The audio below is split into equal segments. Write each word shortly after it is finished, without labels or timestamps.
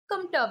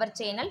Welcome to our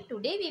channel.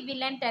 Today we will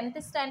learn 10th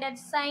standard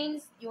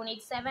science unit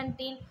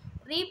 17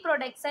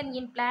 reproduction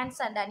in plants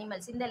and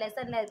animals. இந்த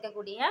லெசன்ல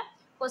இருக்கக்கூடிய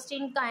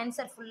क्वेश्चनக்கு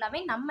answer ஃபுல்லாவே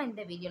நம்ம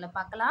இந்த வீடியோல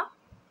பார்க்கலாம்.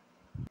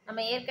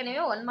 நம்ம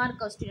ஏற்கனவே 1 மார்க்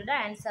क्वेश्चनோட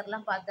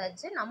ஆன்சர்லாம்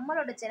பார்த்தாச்சு.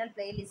 நம்மளோட சேனல்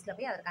பிளேலிஸ்ட்ல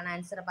போய் அதற்கான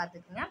ஆன்சரை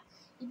பார்த்துக்கங்க.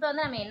 இப்போ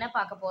வந்து நம்ம என்ன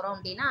பார்க்க போறோம்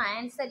அப்படினா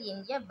answer in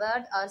a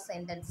word or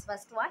sentence.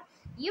 First one,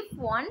 if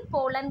one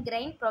pollen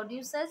grain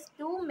produces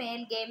 2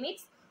 male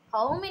gametes,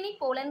 how many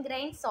pollen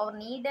grains are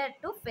needed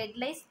to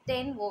fertilize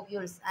 10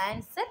 ovules?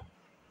 Answer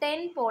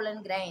 10 pollen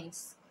grains.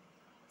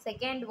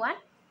 Second one,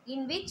 in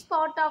which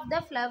part of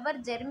the flower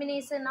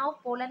germination of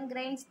pollen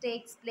grains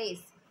takes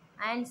place?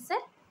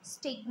 Answer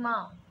stigma.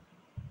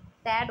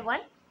 Third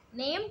one,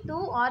 name 2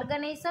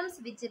 organisms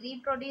which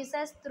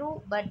reproduces through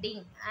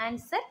budding.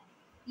 Answer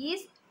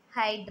yeast,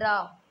 hydra.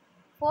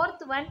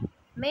 Fourth one,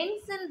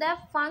 mention the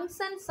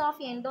functions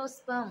of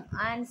endosperm.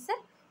 Answer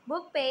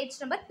book page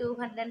number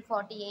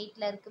 248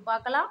 ல இருக்கு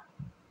பார்க்கலாம்.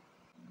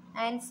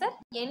 Answer,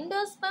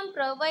 endosperm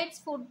provides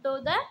food to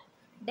the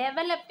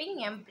developing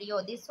embryo.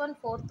 This one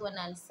fourth one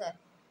answer.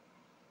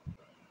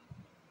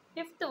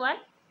 Fifth one,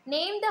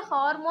 name the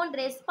hormone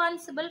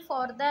responsible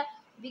for the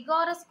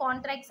vigorous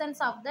contractions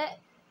of the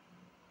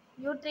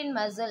uterine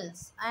muscles.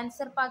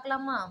 Answer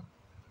பார்க்கலாமா?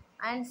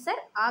 Answer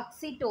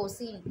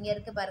oxytocin. இங்க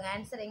இருக்கு பாருங்க.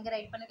 Answer எங்க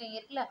right பண்ணுங்க? இங்க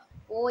இருக்குல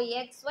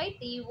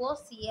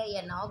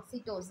OXYTOCIN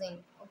oxytocin.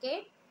 Okay.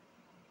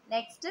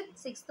 Next,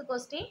 sixth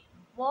question.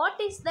 What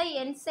is the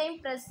enzyme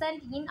present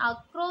in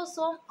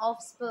acrosome of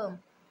sperm?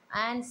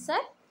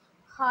 Answer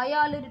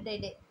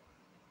hyaluronidase.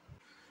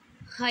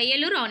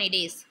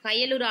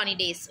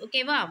 Hyaluronidase.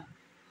 Okay va?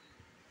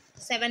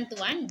 Seventh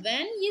one.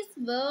 When is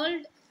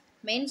World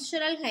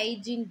Menstrual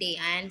Hygiene Day?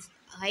 And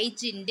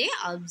Hygiene Day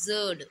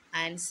observed.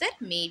 Answer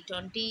May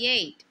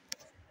 28.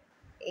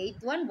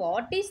 Eighth one.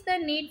 What is the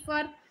need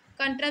for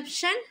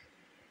contraception?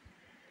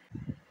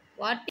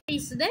 What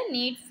is the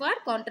need for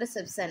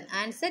contraception?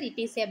 Answer, it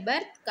is a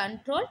birth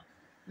control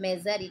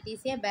measure. It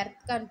is a birth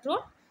control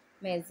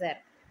measure.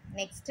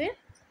 Next,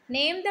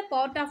 name the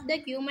part of the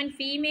human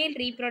female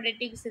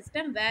reproductive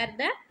system where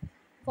the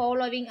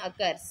following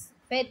occurs.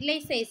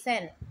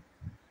 Fertilization.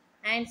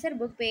 Answer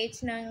book page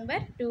number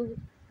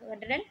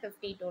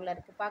 252 ல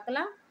இருக்கு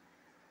பார்க்கலாம்.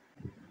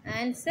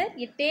 Answer,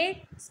 it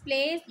takes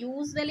place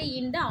usually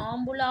in the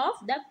ambula of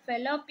the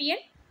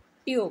fallopian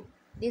tube.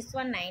 This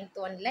one ninth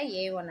one la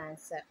A1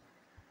 answer.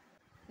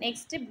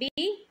 Next, B,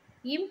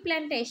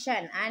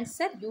 implantation.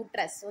 Answer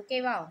uterus. Okay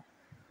wow.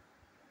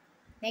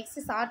 Next,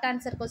 short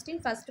answer question.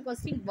 First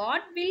question,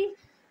 what will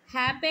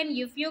happen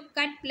if you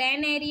cut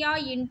planaria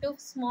into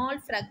small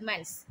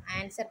fragments?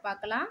 Answer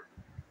பார்க்கலாம்.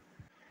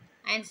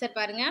 Answer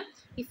பாருங்க.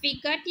 If we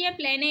cut a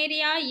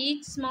planaria,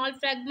 each small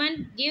fragment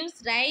gives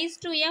rise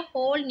to a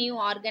whole new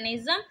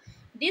organism.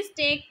 This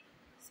takes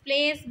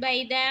place by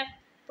the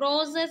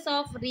process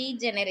of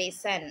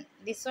regeneration.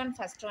 This one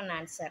first one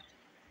answer.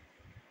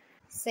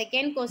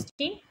 Second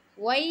question,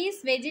 why is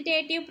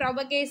vegetative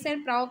propagation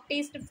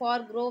practiced for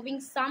growing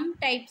some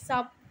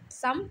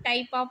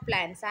type of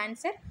plants?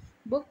 Answer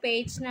book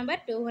page number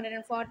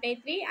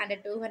 243 and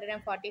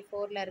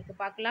 244 ல இருக்கு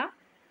பார்க்கலாம்.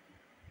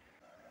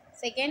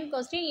 Second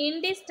question, in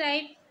this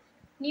type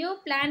new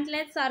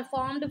plantlets are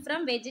formed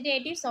from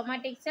vegetative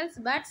somatic cells,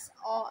 buds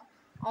or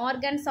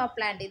organs of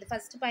plant. இது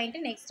first point.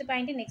 Next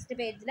point next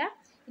page ல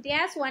it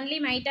has only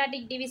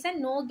mitotic division,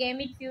 no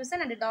gamete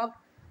fusion and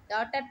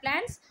daughter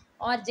plants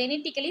are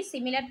genetically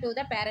similar to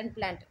the parent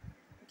plant.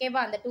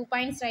 ஓகேவா? அந்த 2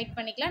 points right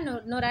பண்ணிக்கலாம்.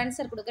 இன்னொரு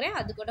answer கொடுக்குறேன்,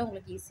 அது கூட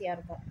உங்களுக்கு ஈஸியாக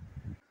இருக்கும்.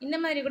 இந்த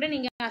மாதிரி கூட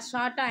நீங்கள்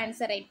ஷார்ட்டாக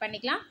ஆன்சர் ரைட்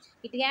பண்ணிக்கலாம்.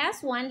 It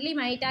has only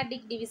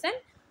mitotic division,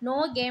 no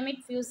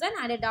gamete fusion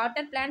and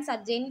daughter plants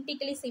are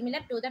genetically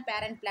similar to the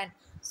parent plant.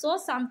 So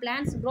some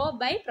plants grow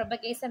by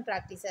propagation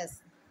practices.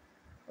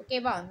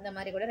 ஓகேவா? இந்த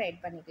மாதிரி கூட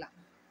ரைட் பண்ணிக்கலாம்.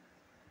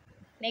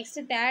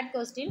 Next third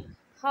question,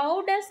 how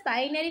does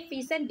binary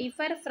fission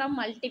differ from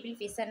multiple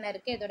fission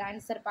இருக்குது. இதோட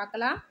answer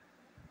பார்க்கலாம்.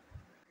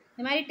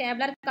 இந்த மாதிரி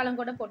டேப்லர் காலம்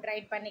கூட போட்டு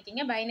ரைட்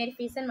பண்ணிக்கிங்க. Binary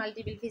fission,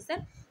 multiple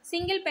fission.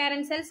 Single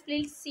parent cell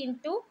splits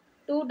into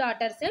 2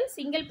 daughter செல்.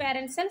 Single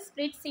parent cell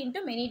splits into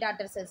many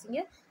daughter cells.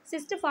 இங்கே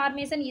சிஸ்ட்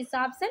ஃபார்மேஷன் இஸ்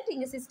ஆப்சென்ட்,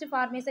 இங்கே cyst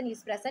formation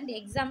is present.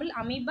 Example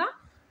amoeba,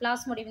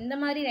 plasmodium. இந்த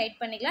மாதிரி ரைட்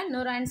பண்ணிக்கலாம்.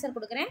 இன்னொரு answer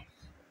கொடுக்குறேன்,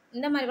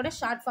 இந்த மாதிரி கூட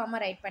ஷார்ட்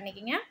ஃபார்மாக ரைட்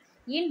பண்ணிக்கிங்க.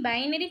 In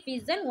binary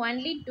fission,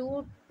 only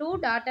two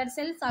daughter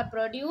cells are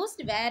produced,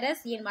 whereas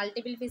in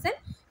multiple fission,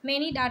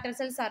 many daughter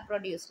cells are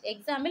produced.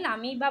 Example,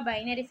 amoeba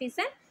binary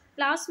fission,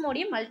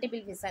 plasmodium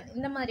multiple fission.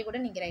 இந்த மாதிரி கூட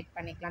நீங்கள் ரைட்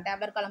பண்ணிக்கலாம்.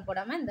 டேப்லர் காலம்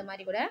போடாமல் இந்த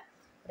மாதிரி கூட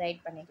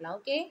ரைட் பண்ணிக்கலாம்.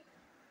 Okay.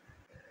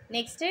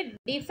 Next,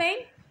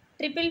 define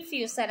triple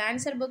fusion.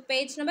 Answer book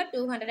page number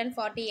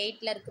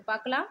 248 ல இருக்கு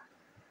பார்க்கலாம்.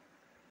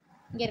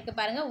 இங்கே இருக்கு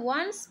பாருங்க.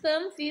 One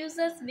sperm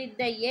fuses with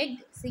the egg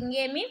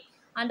syngamy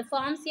and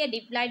forms a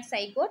diploid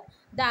zygote.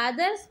 The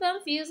other sperm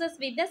fuses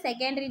with the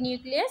secondary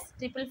nucleus,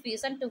 triple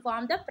fusion, to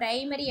form the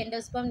primary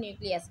endosperm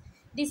nucleus.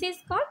 This is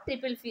called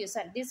triple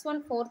fusion. This one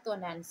fourth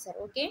one answer.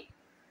 Okay.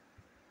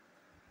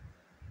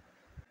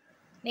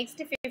 Next,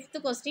 fifth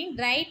question,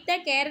 write the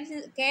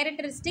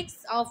characteristics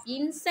of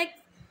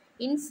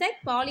insect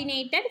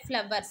pollinated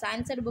flowers.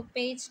 Answer book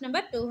page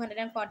number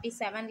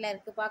 247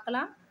 இருக்கு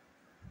பார்க்கலாம்.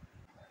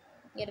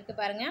 இருக்கு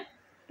பாருங்க.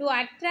 To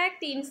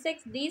attract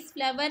insects, these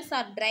flowers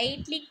are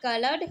brightly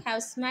colored,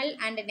 have smell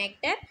and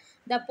nectar.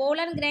 The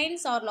pollen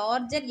grains are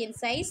larger in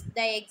size.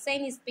 The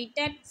exine is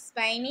pitted,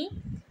 spiny,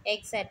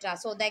 etc.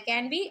 So they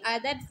can be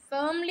added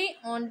firmly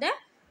on the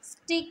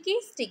sticky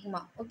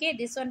stigma. Okay,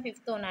 this one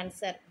fifth one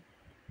answer.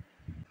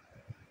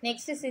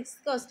 Next, sixth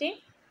question.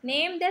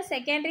 Name the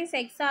secondary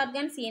sex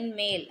organs in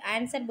male.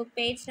 Answer book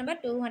page number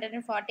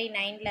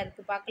 249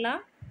 இருக்கு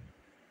பார்க்கலாம்.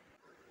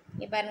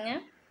 இங்க பாருங்க.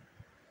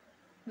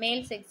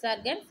 Male sex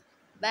organs,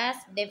 vas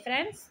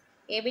deferens,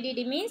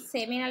 epididymis,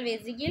 seminal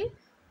vesicle,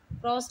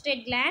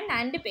 prostate gland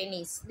and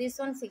penis. This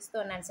one sixth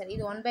one answer.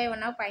 இது one by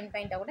one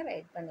point கூட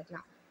write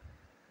பண்ணிக்கலாம்.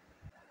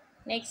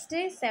 Next,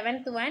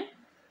 seventh one.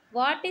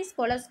 What is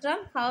colostrum?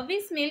 How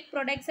is milk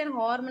production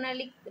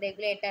hormonally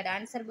regulated?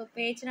 Answer book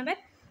page number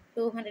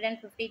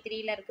 253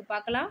 இருக்கு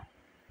பார்க்கலாம்.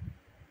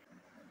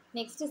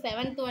 Next,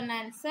 seventh one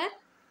answer.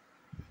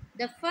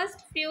 The first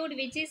fluid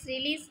which is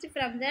released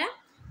from the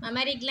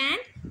mammary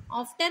gland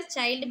after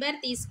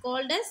childbirth is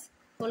called as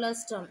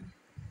colostrum.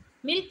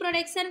 Milk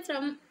production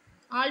from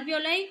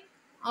alveoli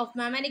of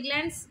mammary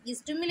glands is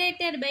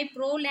stimulated by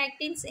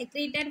prolactin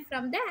secreted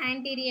from the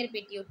anterior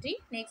pituitary.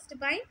 Next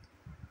point.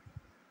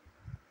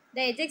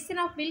 The ejection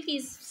of milk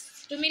is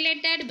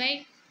stimulated by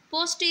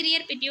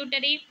posterior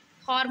pituitary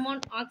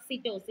hormone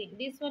oxytocin.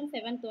 This one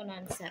seventh one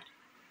answer.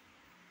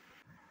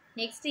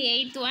 Next,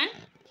 eighth one.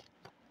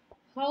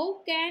 How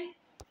can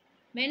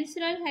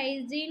menstrual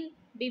hygiene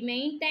be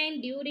maintained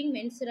during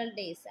menstrual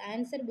days?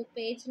 Answer book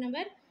page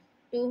number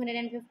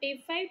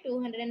 255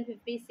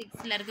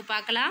 256 ல இருக்கு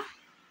பார்க்கலாம்.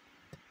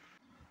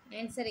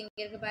 Answer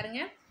இங்க இருக்கு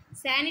பாருங்க.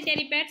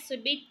 Sanitary pads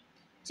should be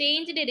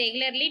changed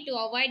regularly to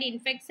avoid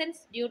infections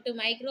due to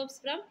microbes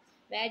from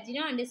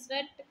vagina and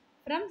sweat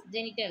from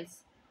genitals.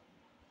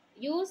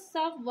 Use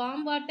of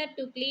warm water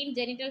to clean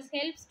genitals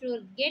helps to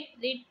get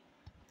rid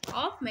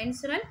of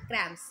menstrual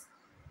cramps.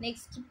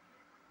 Next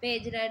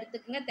page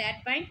எடுத்துக்கங்க. Third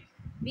point.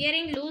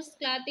 Wearing loose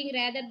clothing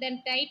rather than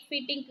tight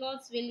fitting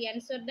clothes will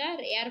ensure the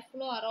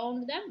airflow around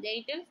the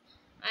genitals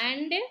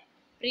and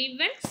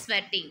prevent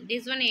sweating.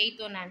 This one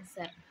eighth one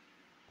answer.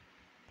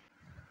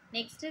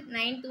 Next,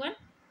 ninth one.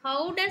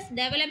 How does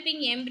developing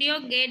embryo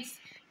gets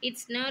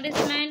its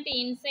nourishment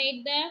inside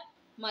the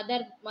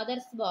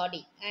mother's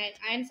body? And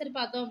answer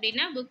பார்த்தோம்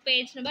அப்படின்னா book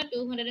page number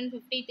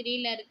 253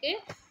 ல இருக்கு.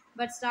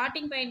 But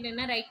starting point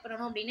என்ன right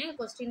பண்ணணும் அப்படின்னா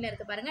கொஸ்டின்ல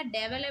இருக்கு பாருங்க.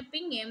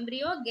 Developing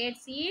embryo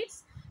gets its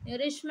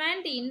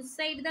nourishment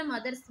inside the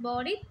mother's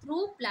body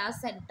through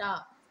placenta.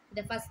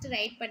 இதை ஃபர்ஸ்ட்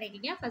ரைட்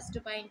பண்ணிக்கிங்க. ஃபர்ஸ்ட்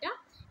பாயிண்டா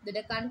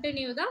இதோட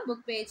கண்டினியூ தான்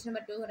புக் பேஜ்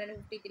நம்பர்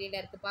 253 ல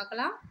இருக்கு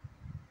பார்க்கலாம்.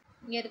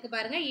 இங்க இருக்கு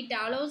பாருங்க.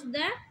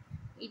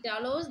 It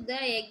allows the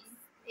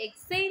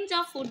exchange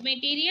of food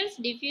materials,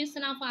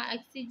 diffusion of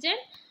oxygen,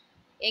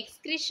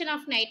 excretion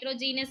of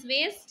nitrogenous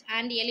waste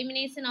and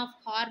elimination of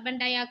carbon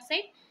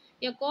dioxide.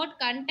 A cord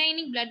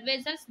containing blood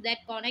vessels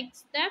that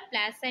connects the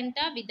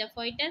placenta with the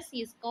fetus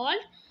is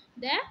called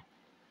the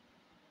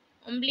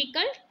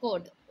umbilical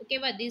cord. Okay,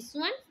 but this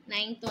one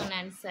ninth one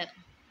answer.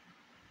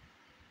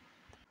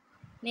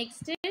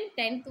 Next,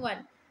 10th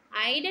one.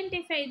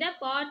 Identify the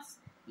parts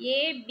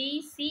A, B,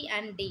 C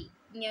and D.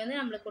 இங்கே வந்து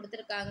நம்மளுக்கு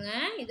கொடுத்துருக்காங்க.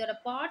 இதோட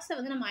பார்ட்ஸை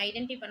வந்து நம்ம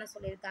identify பண்ண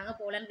சொல்லியிருக்காங்க.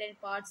 Pollen grain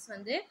parts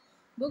வந்து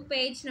புக்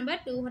பேஜ் நம்பர்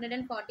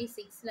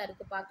 246 ல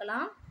இருக்கு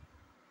பார்க்கலாம்.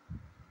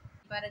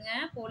 பாருங்க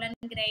போலன்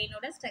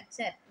கிரைனோட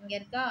ஸ்ட்ரக்சர் இங்கே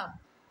இருக்கா.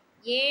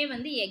 ஏ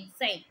வந்து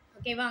எக்ஸைன்.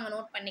 ஓகேவா, அங்கே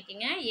நோட்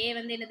பண்ணிக்கோங்க. ஏ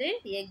வந்து என்னது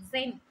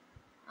exine,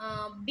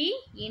 B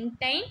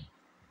intine,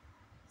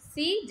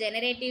 C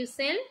generative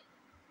செல்,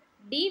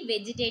 டி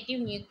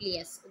வெஜிடேட்டிவ்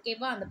நியூக்ளியஸ்.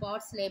 ஓகேவா, அந்த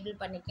பார்ட்ஸ்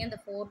லேபிள் பண்ணிக்க. அந்த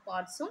 4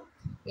 பார்ட்ஸும்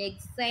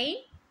exine,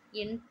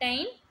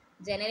 intine,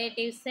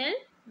 generative cell,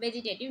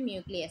 vegetative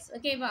nucleus.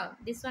 Okay, wow,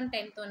 this one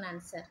 10th one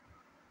answer.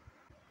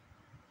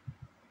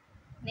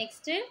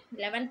 Next,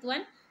 11th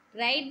one.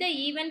 Write the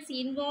events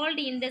involved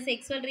in the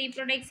sexual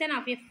reproduction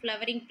of a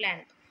flowering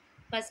plant.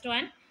 First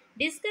one.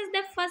 Discuss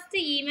the first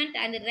event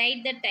and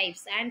write the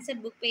types. Answer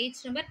book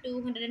page number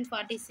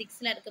 246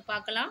 ல இருக்கு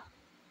பார்க்கலாம்.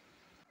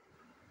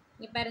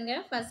 இங்க பாருங்க.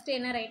 first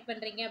என்ன right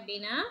பண்றீங்க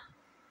அப்படினா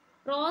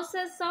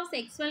process of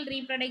sexual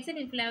reproduction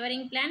in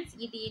flowering plants.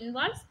 It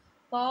involves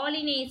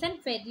pollination,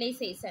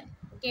 fertilization.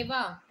 Okay va,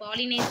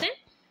 pollination,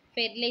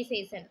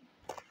 fertilization.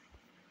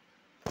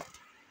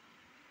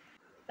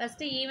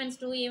 First events,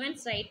 2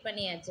 events write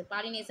பண்ணியாச்சு.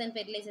 pollination,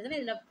 fertilization.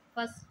 இதுல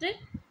first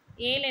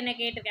ஏல என்ன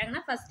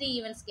கேட்டிருக்காங்கன்னா first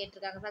events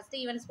கேட்டிருக்காங்க. first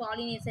events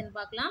pollination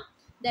பார்க்கலாம்.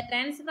 The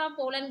transfer of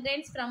pollen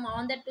grains from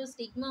anther to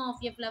stigma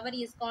of a flower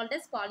is called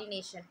as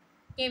pollination.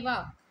 Okay va.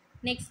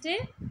 Next,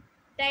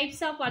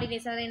 types of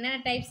pollination. என்ன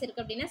types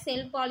இருக்கு அப்படினா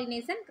self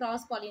pollination,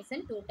 cross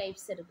pollination, 2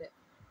 types இருக்கு.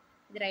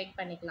 இது right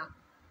பண்ணிக்கலாம்.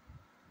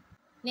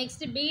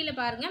 Next B ல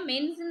பாருங்க.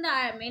 mention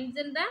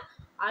the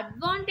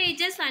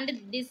advantages and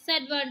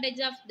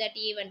disadvantages of that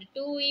event.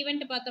 2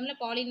 event பார்த்தோம்ல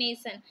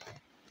pollination,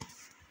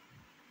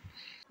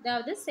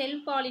 அதாவது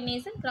self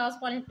pollination, cross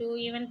pollination 2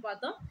 event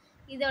பார்த்தோம்.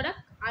 இதோட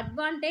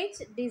அட்வான்டேஜ்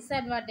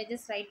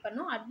டிஸ்அட்வான்டேஜஸ் ரைட்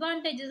பண்ணும்.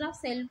 Advantages of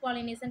self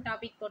pollination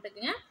topic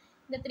போட்டுக்குங்க.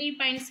 இந்த 3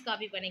 பாயிண்ட்ஸ்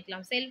காப்பி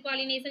பண்ணிக்கலாம். Self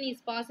pollination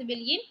is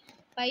possible in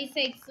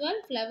bisexual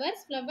flowers.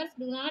 Flowers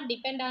do not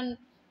depend on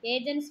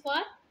agents for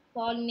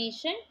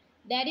pollination.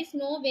 There is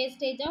no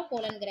wastage of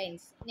pollen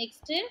grains.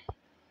 Next,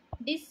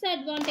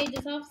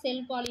 disadvantages of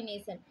self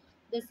pollination.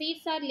 The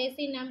seeds are less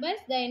in numbers.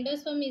 The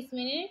endosperm is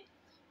minute.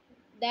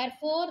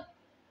 Therefore,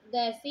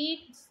 the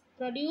seeds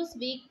produce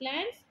weak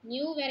plants.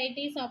 New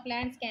varieties of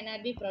plants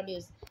cannot be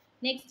produced.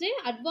 Next,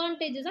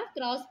 advantages of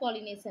cross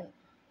pollination.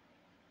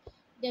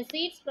 The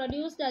seeds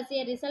produced as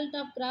a result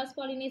of cross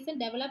pollination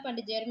develop and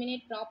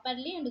germinate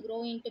properly and grow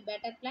into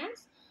better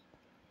plants.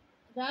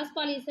 Cross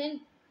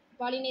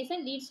pollination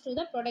leads to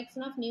the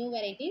production of new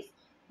varieties.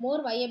 More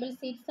viable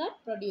seeds are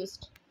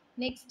produced.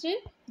 Next,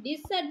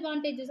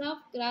 disadvantages of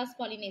cross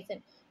pollination.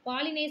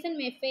 Pollination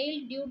may fail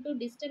due to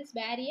distance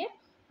barrier,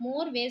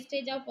 more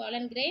wastage of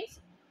pollen grains.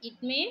 It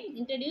may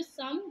introduce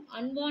some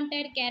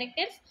unwanted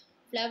characters.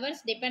 Flowers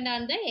depend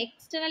on the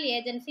external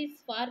agencies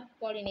for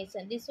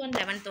pollination. This one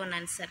 11th one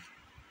answer.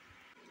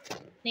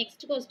 Next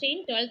question,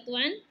 12th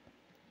one.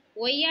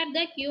 Why are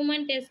the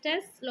human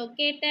testes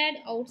located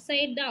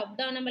outside the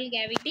abdominal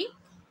cavity?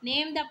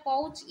 Name the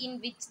pouch in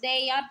which they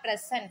are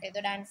present.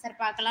 இதோட answer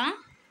பார்க்கலாம்.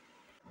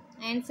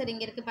 Answer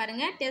இங்க இருக்கு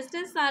பாருங்க.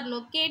 Testes are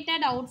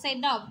located outside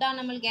the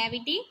abdominal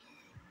cavity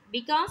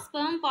because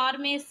sperm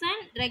formation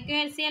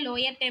requires a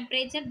lower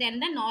temperature than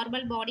the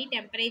normal body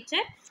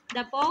temperature.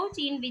 The pouch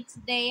in which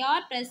they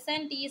are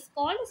present is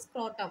called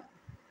scrotum.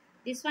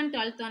 This one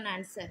 12th one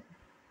answer.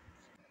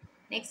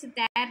 Next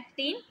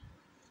 13.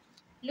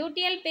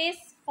 Luteal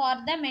phase for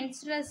the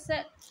menstrual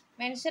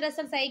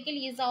cycle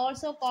is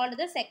also called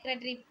the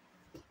secretory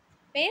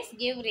phase.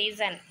 Give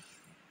reason.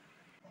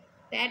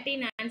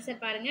 13 answer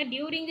பாருங்க.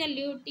 During the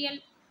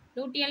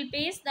luteal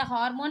phase, the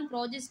hormone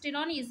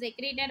progesterone is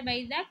secreted by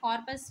the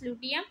corpus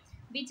luteum,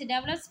 which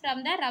develops from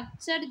the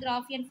ruptured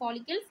Graafian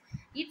follicles.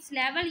 Its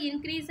level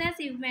increases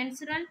if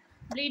menstrual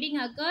bleeding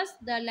occurs.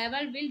 The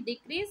level will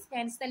decrease.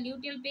 Hence, the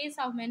luteal phase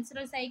of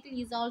menstrual cycle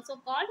is also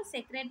called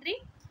secretory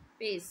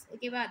phase.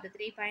 ஓகேவா? அந்த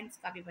 3 points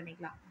copy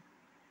பண்ணிக்கலாம்.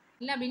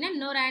 இல்லை அப்படின்னா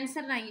இன்னொரு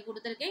answer நான் இங்கே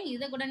கொடுத்துருக்கேன்,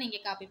 இதை கூட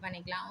நீங்கள் காப்பி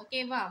பண்ணிக்கலாம்.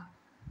 ஓகேவா?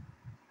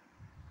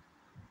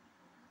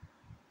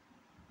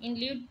 In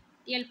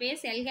luteal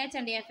phase, LH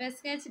and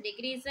FSH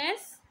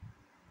decreases.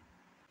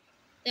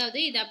 அதாவது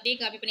இது அப்படியே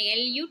காப்பி பண்ணி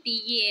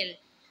LUTEAL.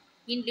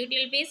 In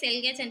luteal phase,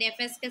 LH and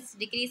FSH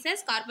decreases.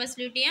 Corpus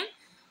luteum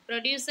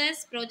produces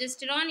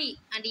progesterone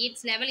and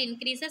its level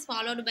increases,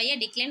 followed by a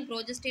decline.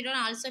 Progesterone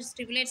also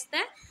stimulates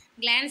the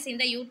glands in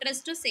the uterus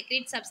to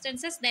secrete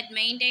substances that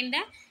maintain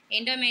the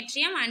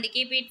endometrium and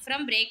keep it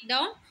from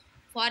breakdown.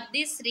 For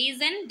this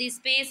reason, this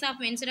phase of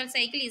menstrual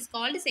cycle is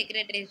called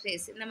secretory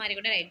phase. இந்த மாதிரி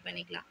கூட right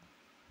பண்ணிக்கலாம்.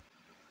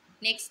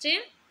 Next,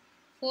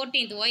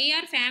 14th. Why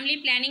are family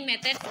planning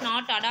methods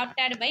not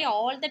adopted by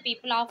all the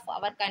people of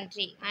our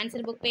country?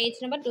 Answer book page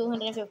number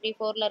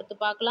 254 இருக்கு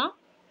பார்க்கலாம்.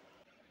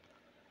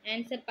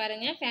 Answer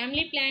பாருங்க.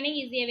 Family planning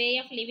is a way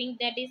of living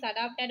that is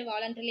adopted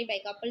voluntarily by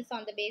couples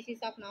on the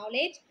basis of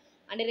knowledge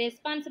and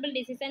responsible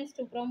decisions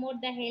to promote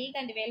the health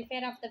and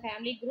welfare of the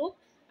family group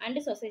and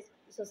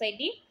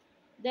society.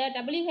 The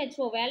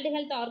WHO, World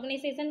Health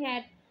Organization,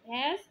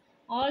 has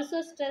also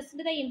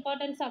stressed the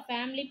importance of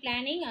family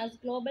planning as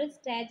global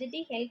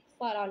strategy health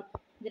for all.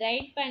 இது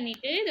right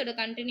பண்ணிட்டு இதோட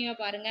கண்டினியூவாக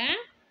பாருங்க.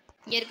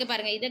 இங்கே இருக்கு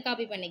பாருங்க, இதை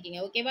copy பண்ணிக்கிங்க.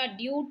 ஓகேவா?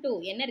 டியூ டு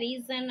என்ன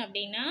ரீசன்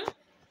அப்படின்னா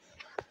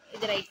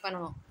இது ரைட்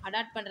பண்ணணும்.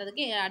 அடாப்ட்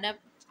பண்ணுறதுக்கு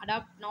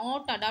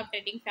நாட்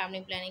அடாப்டேட்டிங்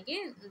ஃபேமிலி பிளானிங்க்கு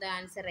இந்த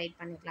ஆன்சர் ரைட்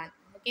பண்ணிக்கலாம்.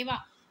 ஓகேவா?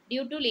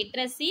 Due to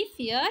literacy,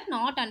 fear,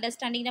 not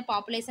understanding the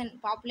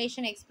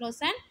population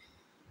explosion,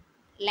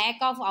 lack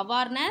of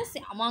awareness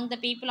among the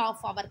people of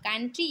our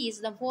country is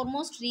the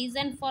foremost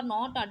reason for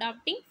not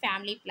adopting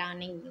family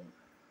planning.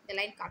 The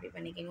line copy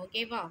பண்ணிக்கங்க.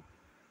 ஓகேவா?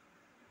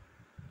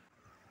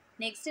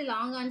 Next,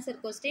 long answer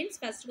questions.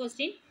 First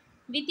question,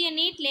 with a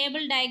neat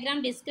label diagram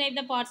describe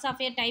the parts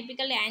of a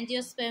typical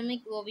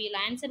angiospermic ovule.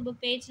 Answer book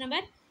page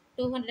number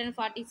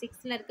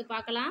 246 இருக்கு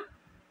பார்க்கலாம்.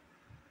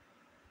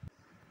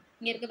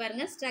 இங்க இருக்கு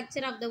பாருங்க,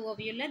 structure of the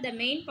ovule. The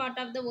main part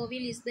of the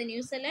ovule is the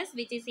nucellus,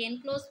 which is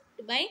enclosed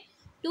by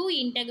two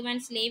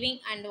integuments leaving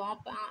and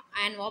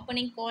an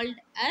opening called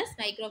as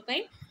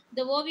micropyle.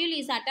 The ovule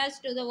is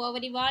attached to the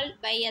ovary wall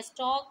by a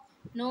stalk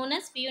known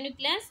as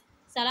funiculus.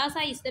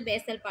 Salasa is the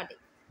basal part.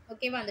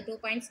 ஓகேவா? அந்த 2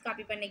 points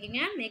copy பண்ணிக்கங்க.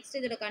 Next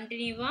இதோட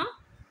கண்டினியூவா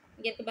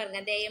இங்கே இருக்கு பாருங்க.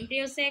 The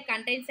embryo sac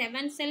contains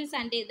 7 cells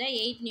and the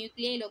 8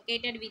 nuclei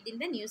located within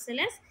the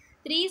nucellus.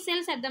 3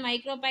 cells at the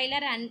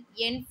micropylar and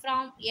end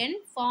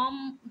form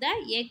the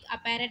egg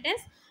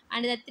apparatus,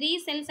 and the 3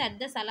 cells at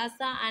the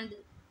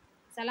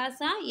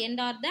salasa end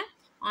are the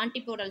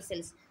antipodal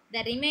cells.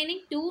 The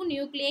remaining 2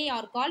 nuclei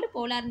are called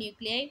polar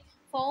nuclei,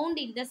 found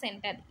in the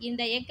center. In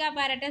the egg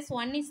apparatus,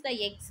 one is the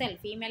egg cell,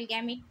 female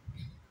gamete,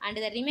 and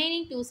the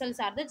remaining 2 cells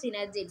are the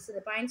synergids.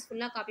 The points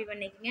full copy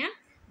பண்ணிக்கங்க.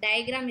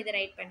 diagram இதை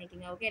right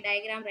பண்ணிக்கங்க. Okay,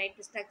 diagram right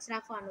structure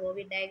of an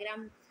ovule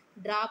diagram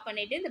draw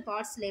பண்ணிட்டு இந்த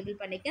parts label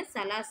பண்ணிக்க.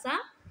 salasa,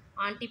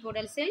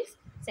 antipodal cells,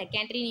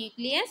 secondary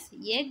nucleus,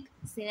 egg,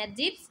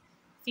 synergids,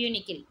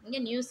 ஃபியூனிக்கிள். இங்கே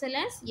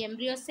nucellus,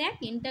 embryo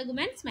chalk,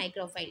 இன்டெகுமென்ட்ஸ்,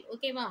 மைக்ரோஃபைல்.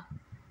 ஓகேவா?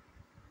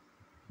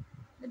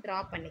 Draw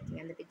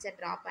பண்ணிக்கோங்க. அந்த பிக்சர்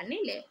ட்ரா பண்ணி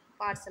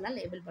பார்ட்ஸ் எல்லாம்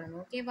லேபிள்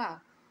பண்ணணும். ஓகேவா?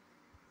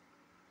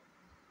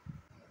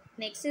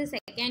 Next is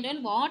second one.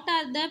 What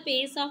are the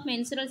phase of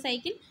menstrual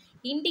cycle?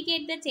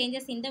 Indicate the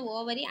changes in the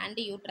ovary and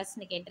uterus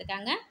னு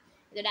கேட்டிருக்காங்க.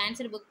 இதோட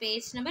ஆன்சர் புக்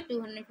பேஜ் நம்பர்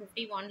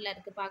 251ல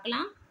இருக்கு,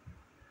 பார்க்கலாம்.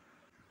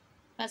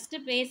 ஃபர்ஸ்ட்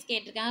பேஸ்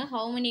கேட்டிருக்காங்க.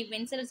 how many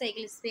menstrual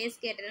cycles phase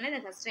கேட்டிருக்காங்க.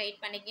 இதை ஃபர்ஸ்ட் ரைட்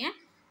பண்ணிக்கங்க.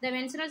 The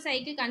menstrual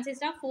cycle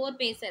consists of 4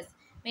 phases.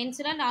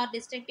 Menstrual or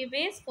destructive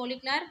phase,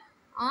 follicular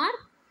or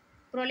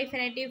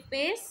proliferative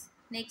phase,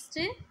 next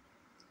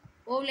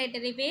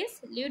ovulatory phase,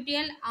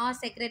 luteal or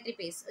secretory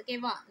phase.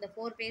 ஓகேவா? இந்த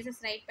 4 phases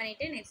right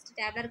பண்ணிட்டு next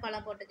டேப்லர்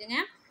காலம் போட்டுக்கோங்க.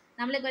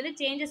 நம்மளுக்கு வந்து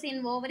changes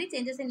in ovary,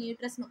 changes in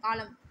uterus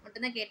காலம்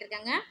மட்டும் தான்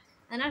கேட்டிருக்காங்க.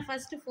 அதனால்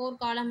ஃபர்ஸ்ட் 4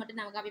 காலம் மட்டும்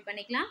நம்ம காப்பி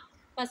பண்ணிக்கலாம்.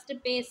 ஃபர்ஸ்ட்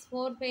பேஸ்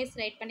 4 பேஸ்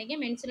ரைட் பண்ணிக்க.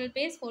 Menstrual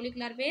base,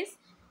 follicular base,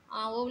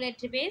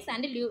 ஓவலேட்டரி base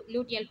and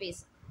luteal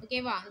base.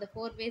 ஓகேவா? இந்த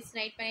 4 பேஸ்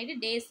ரைட் பண்ணிவிட்டு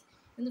டேஸ்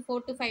வந்து 4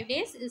 to 5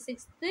 days, இது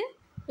 6th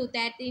to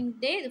 13th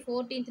day, இது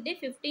 14th day,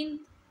 15th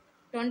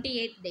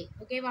 28th day.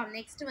 ஓகேவா?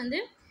 நெக்ஸ்ட் வந்து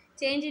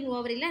சேஞ்ச் இன்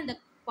ஓவரியில் இந்த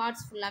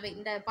பார்ட்ஸ் ஃபுல்லாகவே,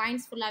 இந்த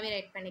பாயிண்ட்ஸ் ஃபுல்லாகவே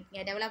ரைட்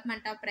பண்ணிக்கோங்க.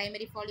 Development of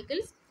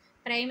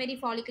primary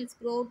follicles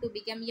grow to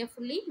become a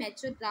fully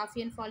mature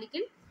Graafian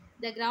follicle.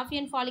 The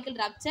Graafian follicle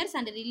ruptures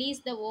and release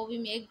the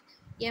ovum egg.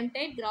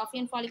 M-type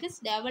Graafian follicles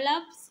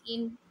develops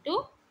into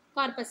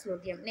corpus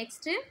luteum.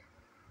 Next,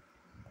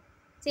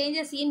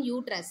 changes in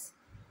uterus.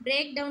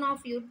 Breakdown of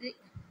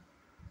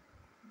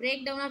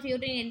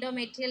uterine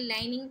endometrial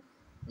lining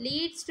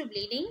leads to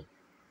bleeding.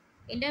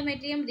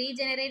 Endometrium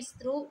regenerates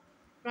through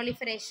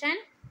proliferation.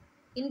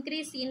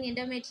 Increase in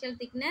endometrial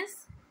thickness.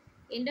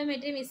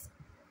 Endometrium is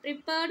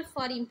prepared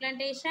for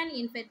implantation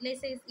in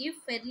fertilization if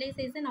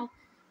fertilization of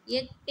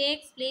egg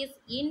takes place.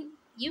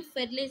 If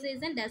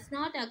fertilization does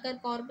not occur,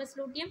 corpus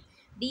luteum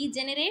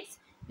degenerates,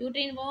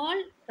 uterine wall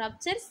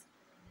ruptures,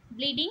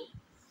 bleeding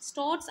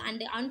starts and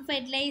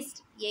unfertilized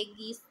egg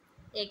is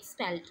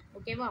expelled.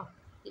 ஓகேவா?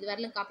 இது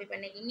வரலாம் copy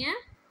பண்ணிக்கிங்க.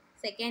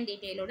 Second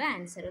டீட்டெயிலோட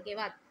answer.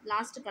 ஓகேவா?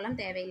 Last column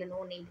தேவையில்லை,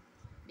 no need,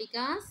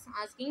 because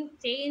asking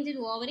change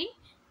in ovary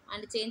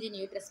and change in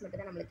uterus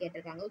மட்டும் தான் நம்மளுக்கு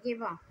கேட்டிருக்காங்க.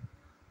 ஓகேவா?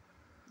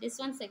 this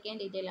one second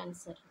detail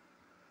answer.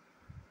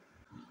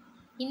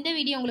 இந்த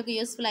வீடியோ உங்களுக்கு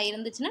யூஸ்ஃபுல்லாக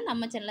இருந்துச்சுன்னா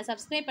நம்ம சேனலை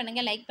சப்ஸ்கிரைப்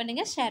பண்ணுங்கள், லைக்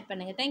பண்ணுங்கள், ஷேர்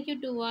பண்ணுங்கள். Thank you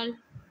to all.